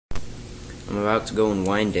I'm about to go and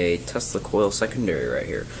wind a Tesla coil secondary right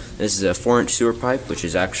here. This is a 4-inch sewer pipe, which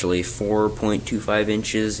is actually 4.25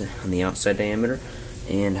 inches on the outside diameter,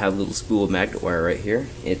 and have a little spool of magnet wire right here.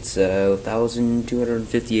 It's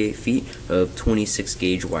 1,258 feet of 26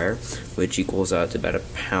 gauge wire, which equals out to about a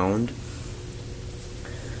pound.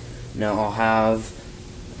 Now I'll have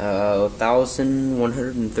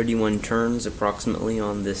 1,131 turns approximately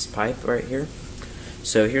on this pipe right here.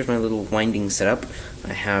 So here's my little winding setup.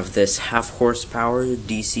 I have this 1/2 horsepower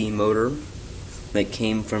DC motor that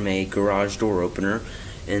came from a garage door opener,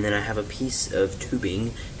 and then I have a piece of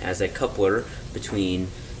tubing as a coupler between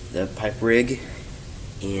the pipe rig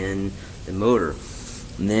and the motor.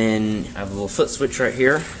 And then I have a little foot switch right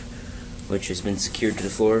here, which has been secured to the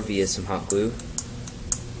floor via some hot glue.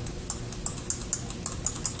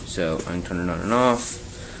 So I can turn it on and off.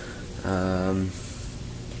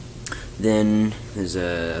 Then there's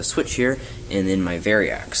a switch here, and then my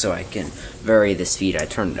variac, so I can vary the speed I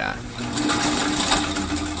turn it at.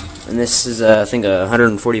 And this is, I think, a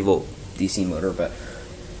 140 volt DC motor, but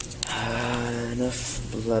enough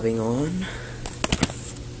blabbing on.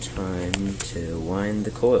 Time to wind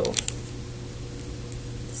the coil.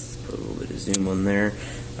 Let's put a little bit of zoom on there.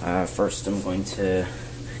 First I'm going to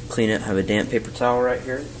clean it, have a damp paper towel right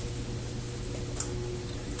here.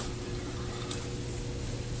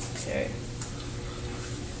 Okay.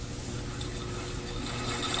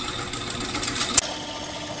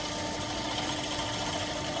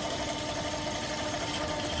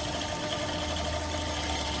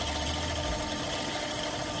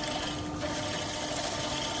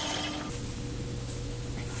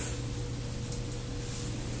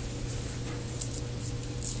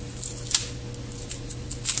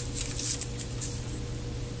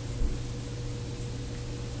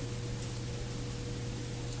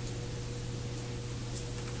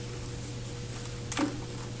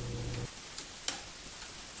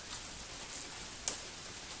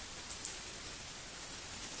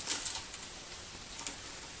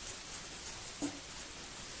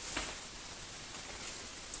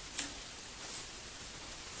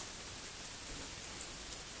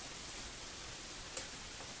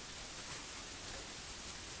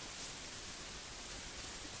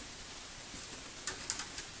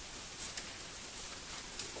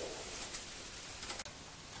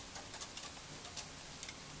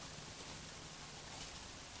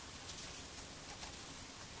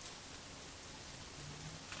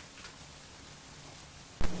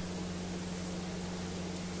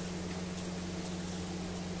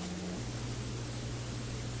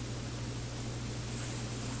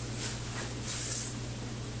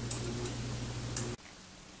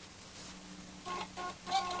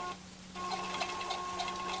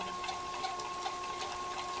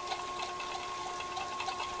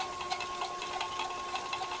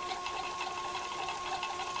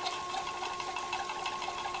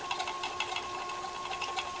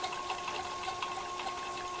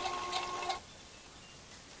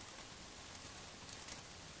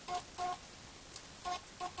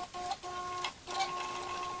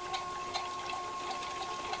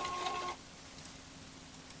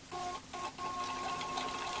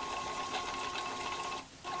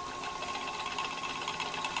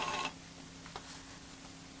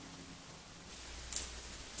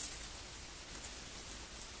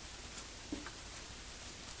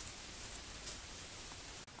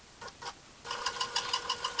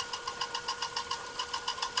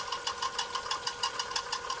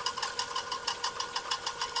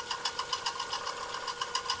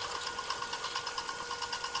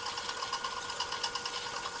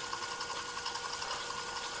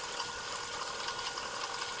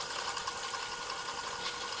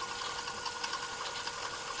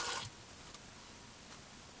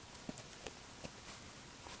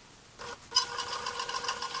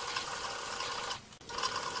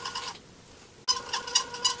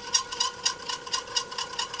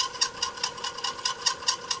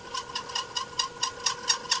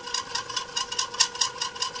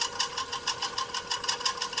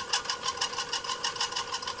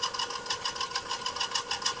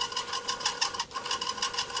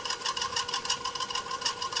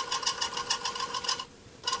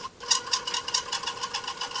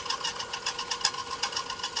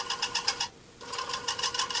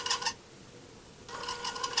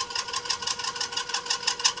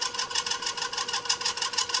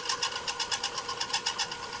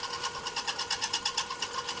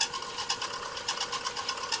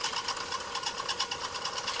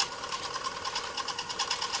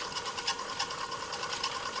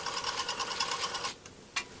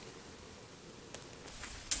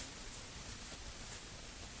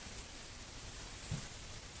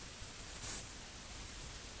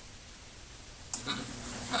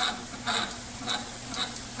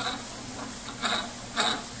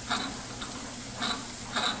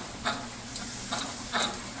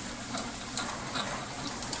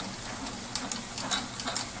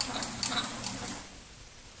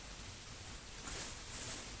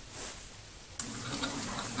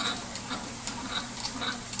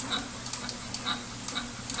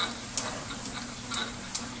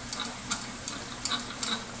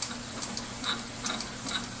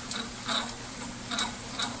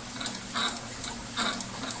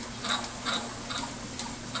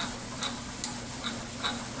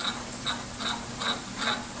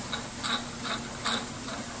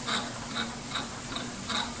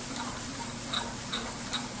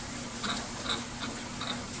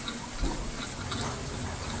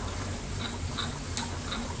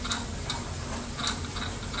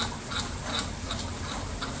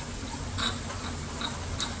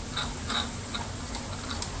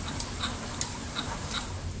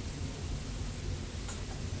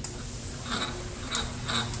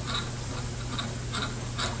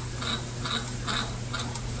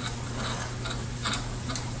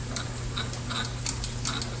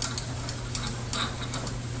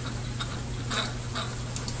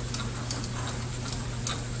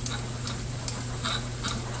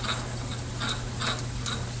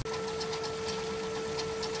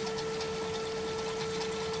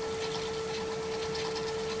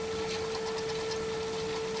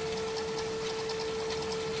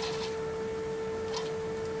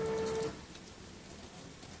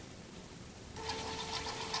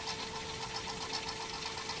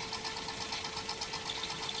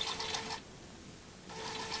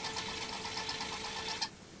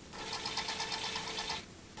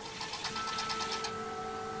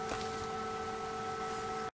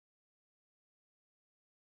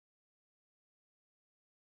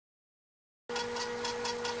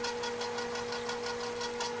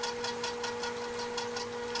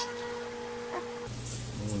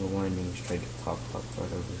 One of the windings tried to pop up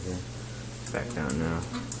right over here. Back down now.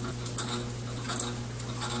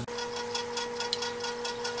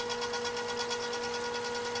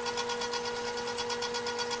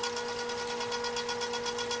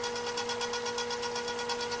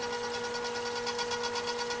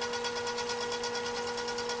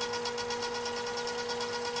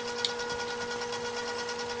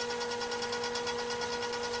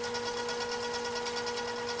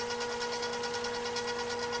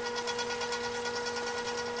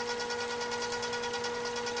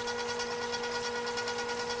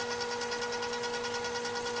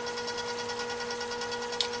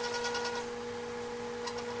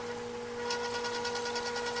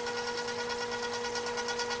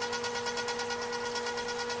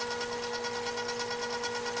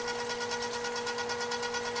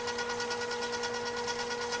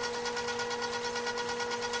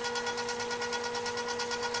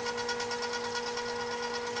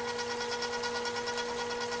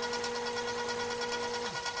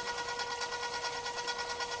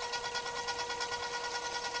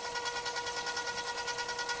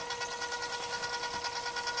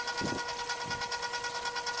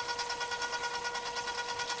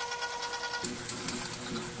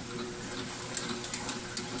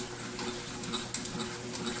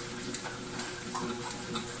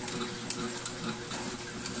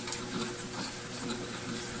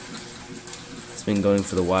 It's been going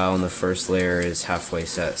for a while and the first layer is halfway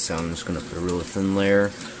set, so I'm just going to put a really thin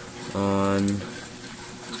layer on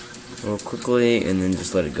real quickly and then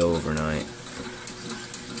just let it go overnight.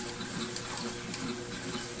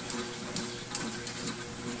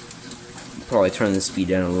 Probably turn the speed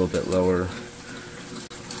down a little bit lower.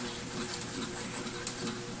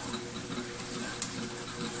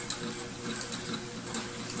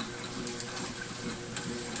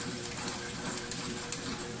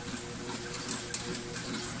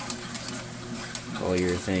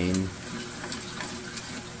 Polyurethane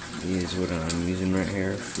is what I'm using right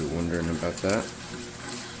here, if you're wondering about that.